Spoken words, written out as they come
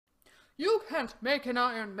You can't make an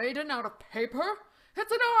Iron Maiden out of paper.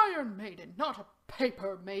 It's an Iron Maiden, not a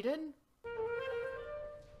paper maiden.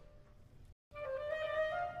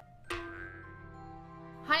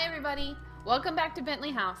 Hi everybody, welcome back to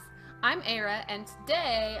Bentley House. I'm Era, and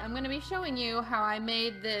today I'm going to be showing you how I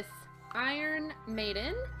made this Iron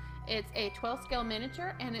Maiden. It's a 12 scale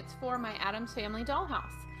miniature and it's for my Addams Family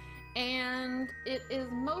dollhouse. And it is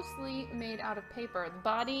mostly made out of paper. The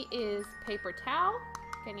body is paper towel,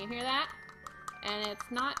 can you hear that? And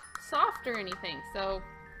it's not soft or anything, so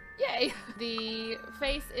yay! The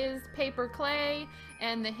face is paper clay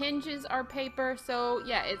and the hinges are paper, so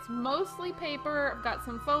yeah, it's mostly paper. I've got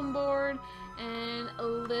some foam board and a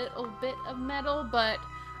little bit of metal, but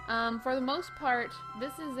for the most part,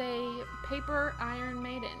 this is a paper Iron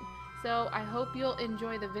Maiden. So I hope you'll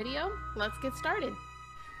enjoy the video. Let's get started.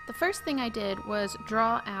 The first thing I did was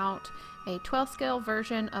draw out a 12 scale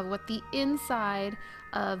version of what the inside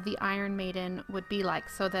of the Iron Maiden would be like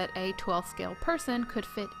so that a 12 scale person could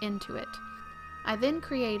fit into it. I then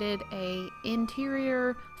created an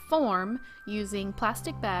interior form using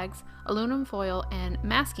plastic bags, aluminum foil, and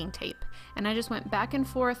masking tape. And I just went back and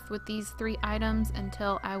forth with these three items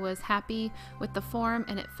until I was happy with the form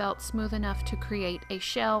and it felt smooth enough to create a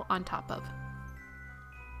shell on top of.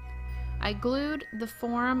 I glued the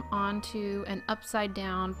form onto an upside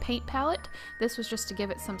down paint palette. This was just to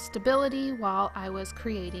give it some stability while I was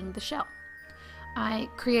creating the shell. I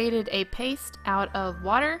created a paste out of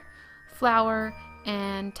water, flour,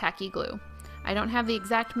 and tacky glue. I don't have the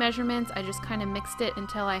exact measurements, I just kind of mixed it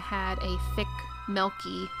until I had a thick,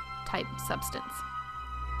 milky type substance.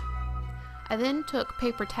 I then took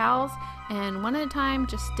paper towels and one at a time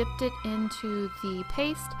just dipped it into the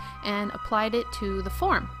paste and applied it to the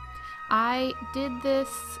form. I did this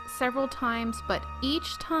several times, but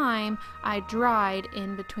each time I dried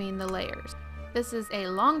in between the layers. This is a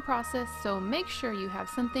long process, so make sure you have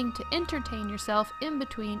something to entertain yourself in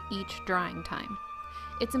between each drying time.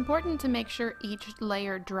 It's important to make sure each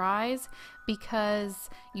layer dries because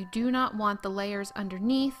you do not want the layers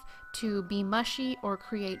underneath to be mushy or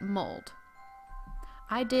create mold.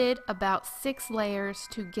 I did about 6 layers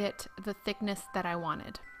to get the thickness that I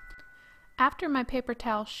wanted. After my paper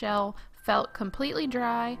towel shell felt completely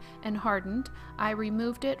dry and hardened, I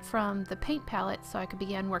removed it from the paint palette so I could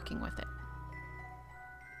begin working with it.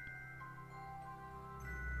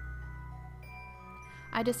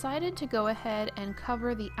 I decided to go ahead and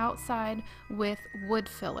cover the outside with wood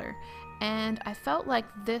filler, and I felt like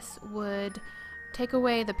this would take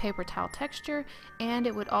away the paper towel texture and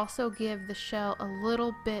it would also give the shell a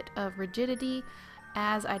little bit of rigidity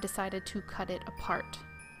as I decided to cut it apart.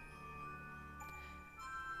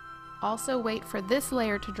 Also wait for this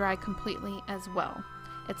layer to dry completely as well.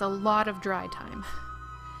 It's a lot of dry time.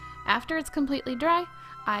 After it's completely dry,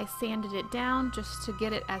 I sanded it down just to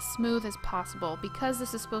get it as smooth as possible. Because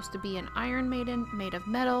this is supposed to be an Iron Maiden made of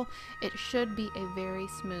metal, it should be a very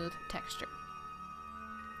smooth texture.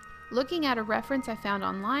 Looking at a reference I found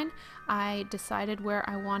online, I decided where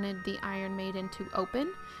I wanted the Iron Maiden to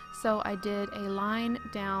open. So I did a line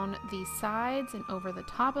down the sides and over the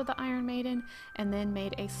top of the Iron Maiden, and then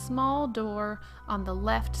made a small door on the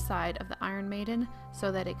left side of the Iron Maiden so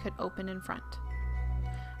that it could open in front.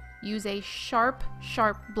 Use a sharp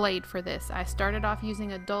blade for this. I started off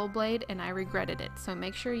using a dull blade and I regretted it. So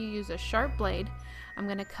make sure you use a sharp blade. I'm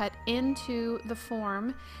going to cut into the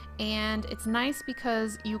form, and it's nice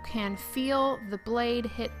because you can feel the blade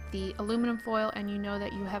hit the aluminum foil and you know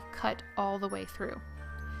that you have cut all the way through.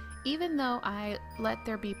 Even though I let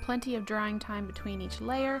there be plenty of drying time between each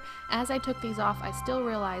layer, as I took these off I still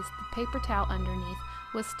realized the paper towel underneath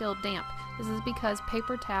was still damp. This is because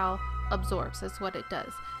paper towel absorbs, that's what it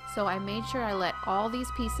does. So I made sure I let all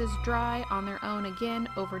these pieces dry on their own again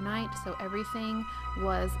overnight so everything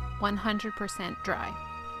was 100% dry.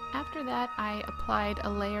 After that, I applied a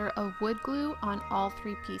layer of wood glue on all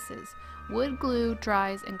 3 pieces. Wood glue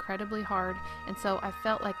dries incredibly hard, and so I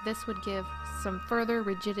felt like this would give some further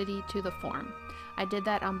rigidity to the form. I did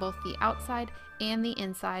that on both the outside and the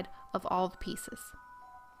inside of all the pieces.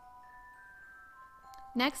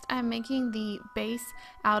 Next, I'm making the base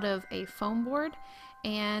out of a foam board,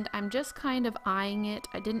 and I'm just kind of eyeing it.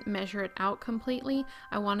 I didn't measure it out completely.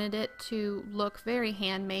 I wanted it to look very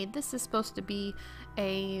handmade. This is supposed to be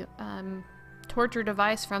a torture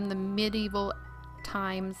device from the medieval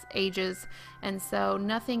times, ages, and so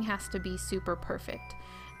nothing has to be super perfect.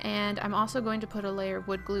 And I'm also going to put a layer of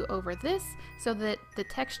wood glue over this so that the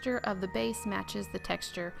texture of the base matches the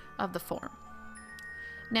texture of the form.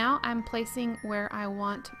 Now I'm placing where I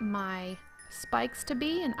want my spikes to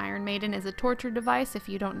be. An Iron Maiden is a torture device, if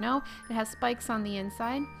you don't know. It has spikes on the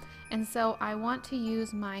inside, And so I want to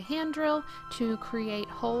use my hand drill to create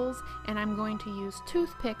holes, and I'm going to use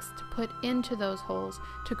toothpicks to put into those holes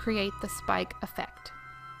to create the spike effect.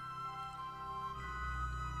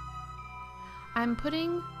 I'm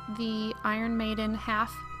putting the Iron Maiden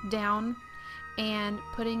half down and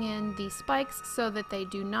putting in the spikes so that they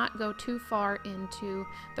do not go too far into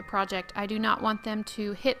the project. I do not want them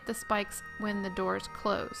to hit the spikes when the doors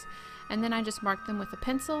close. And then I just mark them with a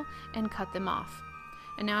pencil and cut them off.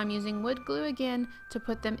 And now I'm using wood glue again to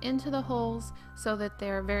put them into the holes so that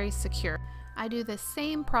they're very secure. I do the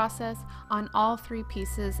same process on all 3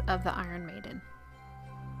 pieces of the Iron Maiden.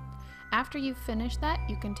 After you've finished that,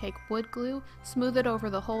 you can take wood glue, smooth it over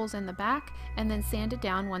the holes in the back, and then sand it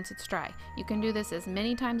down once it's dry. You can do this as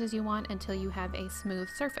many times as you want until you have a smooth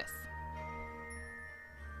surface.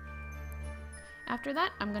 After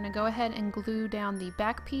that, I'm going to go ahead and glue down the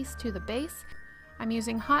back piece to the base. I'm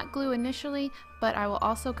using hot glue initially, but I will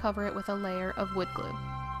also cover it with a layer of wood glue.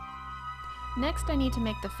 Next, I need to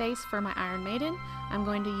make the face for my Iron Maiden. I'm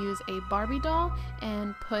going to use a Barbie doll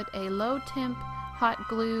and put a low temp hot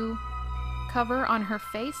glue cover on her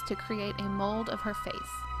face to create a mold of her face.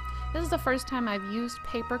 This is the first time I've used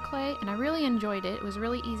paper clay, and I really enjoyed it. It was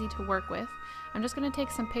really easy to work with. I'm just going to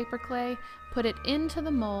take some paper clay, put it into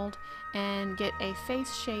the mold, and get a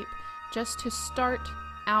face shape just to start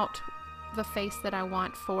out the face that I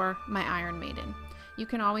want for my Iron Maiden. You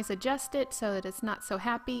can always adjust it so that it's not so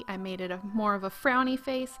happy. I made it more of a frowny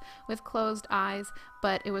face with closed eyes,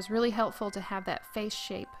 but it was really helpful to have that face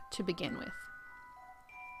shape to begin with.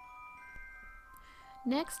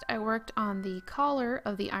 Next, I worked on the collar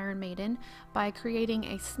of the Iron Maiden by creating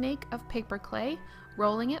a snake of paper clay,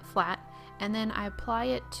 rolling it flat, and then I apply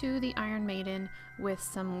it to the Iron Maiden with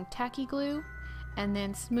some tacky glue and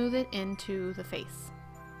then smooth it into the face.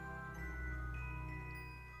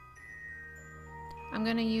 I'm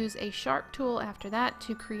going to use a sharp tool after that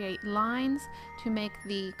to create lines to make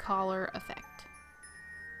the collar effect.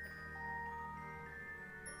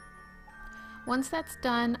 Once that's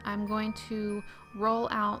done, I'm going to roll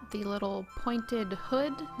out the little pointed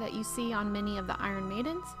hood that you see on many of the Iron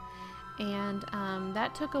Maidens, and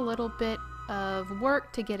that took a little bit of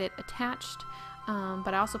work to get it attached,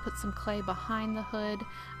 but I also put some clay behind the hood.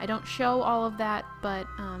 I don't show all of that, but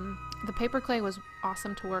the paper clay was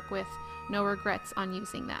awesome to work with. No regrets on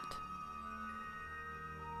using that.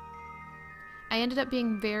 I ended up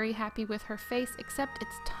being very happy with her face, except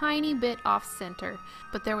it's tiny bit off center,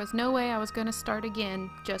 but there was no way I was going to start again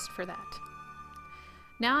just for that.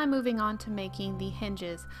 Now I'm moving on to making the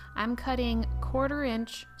hinges. I'm cutting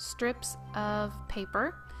 1/4-inch strips of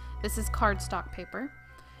paper. This is cardstock paper,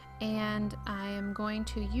 and I am going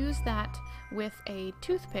to use that with a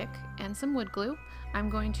toothpick and some wood glue. I'm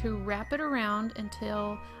going to wrap it around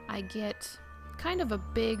until I get kind of a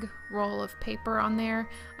big roll of paper on there.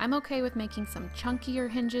 I'm okay with making some chunkier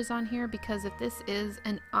hinges on here because if this is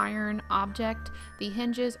an iron object, the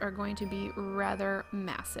hinges are going to be rather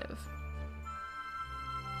massive.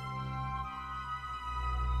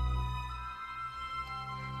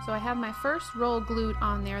 So I have my first roll glued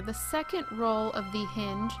on there. The second roll of the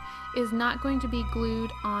hinge is not going to be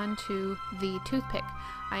glued onto the toothpick.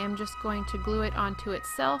 I am just going to glue it onto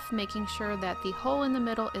itself, making sure that the hole in the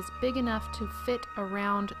middle is big enough to fit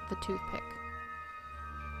around the toothpick.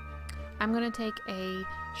 I'm going to take a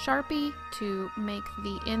Sharpie to make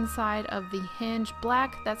the inside of the hinge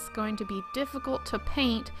black. That's going to be difficult to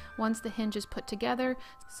paint once the hinge is put together,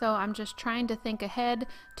 so I'm just trying to think ahead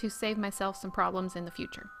to save myself some problems in the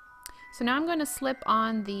future. So now I'm going to slip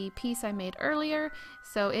on the piece I made earlier,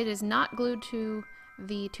 so it is not glued to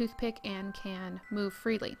the toothpick and can move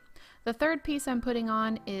freely. The third piece I'm putting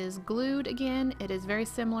on is glued again. It is very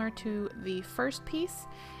similar to the first piece,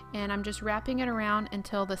 and I'm just wrapping it around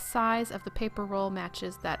until the size of the paper roll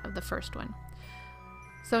matches that of the first one.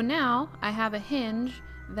 So now I have a hinge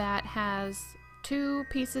that has 2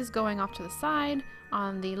 pieces going off to the side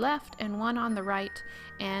on the left and 1 on the right,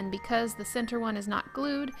 and because the center one is not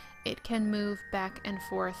glued, it can move back and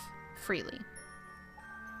forth freely.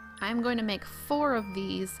 I'm going to make 4 of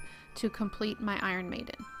these to complete my Iron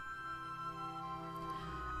Maiden.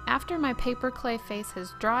 After my paper clay face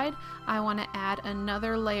has dried, I want to add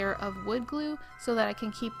another layer of wood glue so that I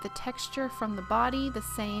can keep the texture from the body the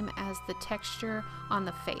same as the texture on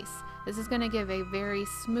the face. This is going to give a very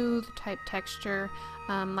smooth type texture,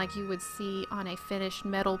 like you would see on a finished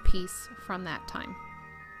metal piece from that time.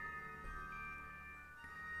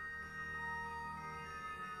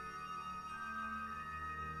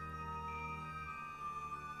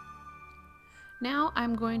 Now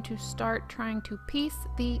I'm going to start trying to piece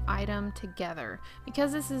the item together.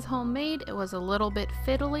 Because this is homemade, it was a little bit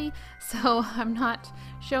fiddly, so I'm not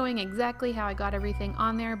showing exactly how I got everything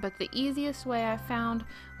on there, but the easiest way I found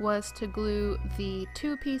was to glue the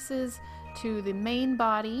 2 pieces to the main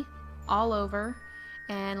body all over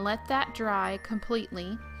and let that dry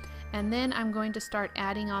completely, and then I'm going to start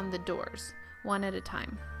adding on the doors one at a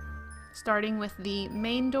time, starting with the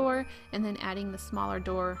main door and then adding the smaller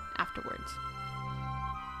door afterwards.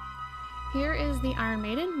 Here is the Iron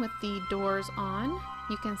Maiden with the doors on.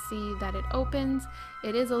 You can see that it opens.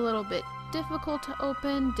 It is a little bit difficult to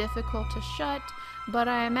open, difficult to shut, but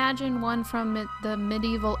I imagine one from the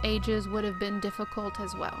medieval ages would have been difficult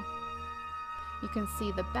as well. You can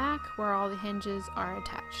see the back where all the hinges are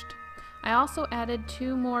attached. I also added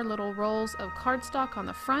 2 more little rolls of cardstock on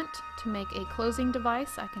the front to make a closing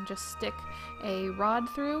device I can just stick a rod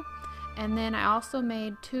through. And then I also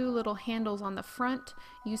made 2 little handles on the front.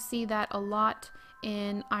 You see that a lot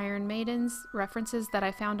in Iron Maiden's references that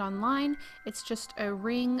I found online. It's just a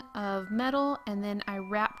ring of metal, and then I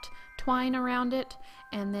wrapped twine around it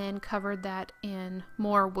and then covered that in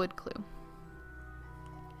more wood glue.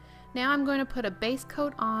 Now I'm going to put a base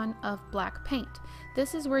coat on of black paint.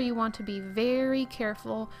 This is where you want to be very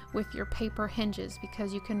careful with your paper hinges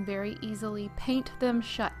because you can very easily paint them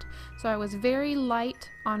shut. So I was very light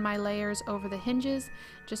on my layers over the hinges,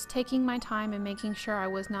 just taking my time and making sure I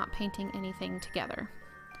was not painting anything together.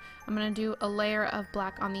 I'm going to do a layer of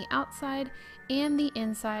black on the outside and the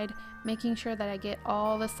inside, making sure that I get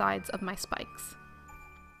all the sides of my spikes.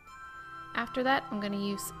 After that, I'm going to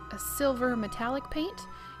use a silver metallic paint.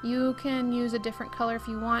 You can use a different color if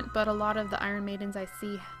you want, but a lot of the Iron Maidens I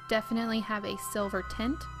see definitely have a silver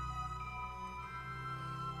tint.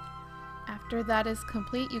 After that is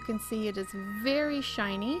complete, you can see it is very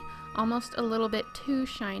shiny, almost a little bit too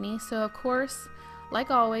shiny. So of course, like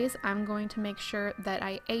always, I'm going to make sure that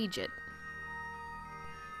I age it.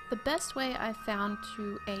 The best way I've found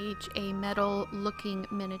to age a metal looking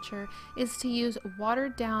miniature is to use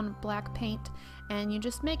watered down black paint, and you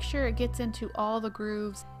just make sure it gets into all the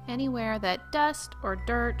grooves anywhere that dust or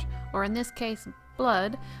dirt, or in this case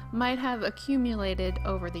blood, might have accumulated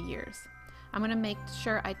over the years. I'm going to make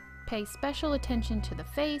sure I pay special attention to the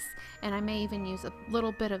face, and I may even use a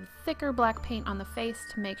little bit of thicker black paint on the face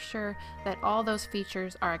to make sure that all those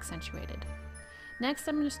features are accentuated. Next,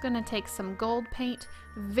 I'm just going to take some gold paint,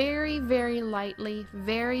 very, very lightly,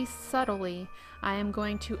 very subtly. I am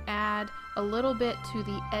going to add a little bit to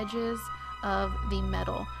the edges of the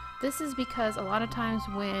metal. This is because a lot of times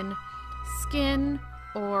when skin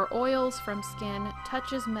or oils from skin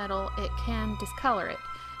touches metal, it can discolor it.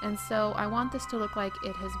 And so I want this to look like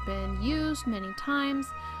it has been used many times,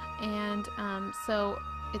 and so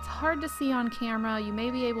it's hard to see on camera. You may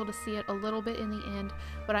be able to see it a little bit in the end,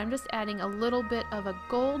 but I'm just adding a little bit of a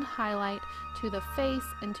gold highlight to the face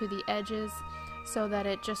and to the edges so that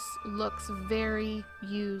it just looks very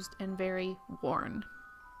used and very worn.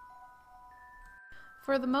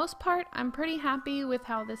 For the most part, I'm pretty happy with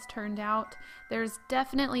how this turned out. There's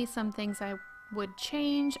definitely some things I would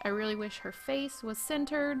change. I really wish her face was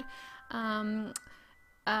centered.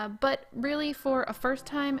 But really, for a first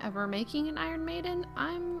time ever making an Iron Maiden,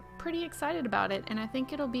 I'm pretty excited about it, and I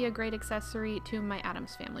think it'll be a great accessory to my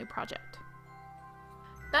Addams Family project.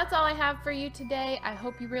 That's all I have for you today. I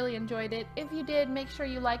hope you really enjoyed it. If you did, make sure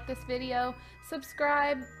you like this video,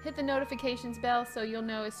 subscribe, hit the notifications bell so you'll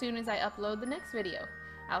know as soon as I upload the next video.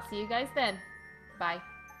 I'll see you guys then. Bye.